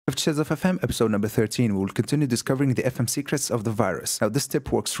50 Shades of FM, episode number 13. We will continue discovering the FM secrets of the virus. Now, this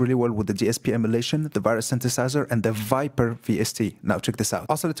tip works really well with the DSP emulation, the virus synthesizer, and the Viper VST. Now, check this out.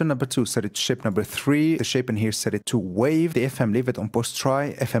 Oscillator number 2, set it to shape number 3. The shape in here, set it to wave. The FM, leave it on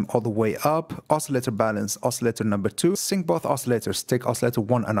post-try. FM all the way up. Oscillator balance, oscillator number 2. Sync both oscillators. Take oscillator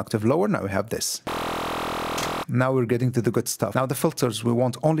 1 an octave lower. Now we have this. Now we're getting to the good stuff. Now the filters, we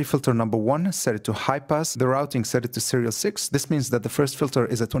want only filter number 1, set it to high pass. The routing, set it to serial 6. This means that the first filter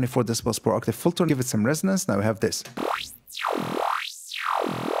is a 24 decibels per octave filter. Give it some resonance. Now we have this.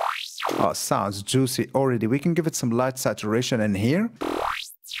 Oh, sounds juicy already. We can give it some light saturation in here.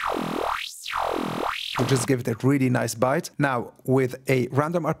 We'll just give it a really nice bite. Now with a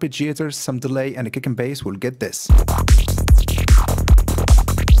random arpeggiator, some delay and a kick and bass, we'll get this.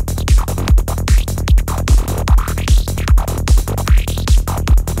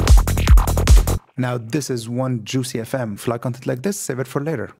 Now this is one juicy FM. Fly content like this, save it for later.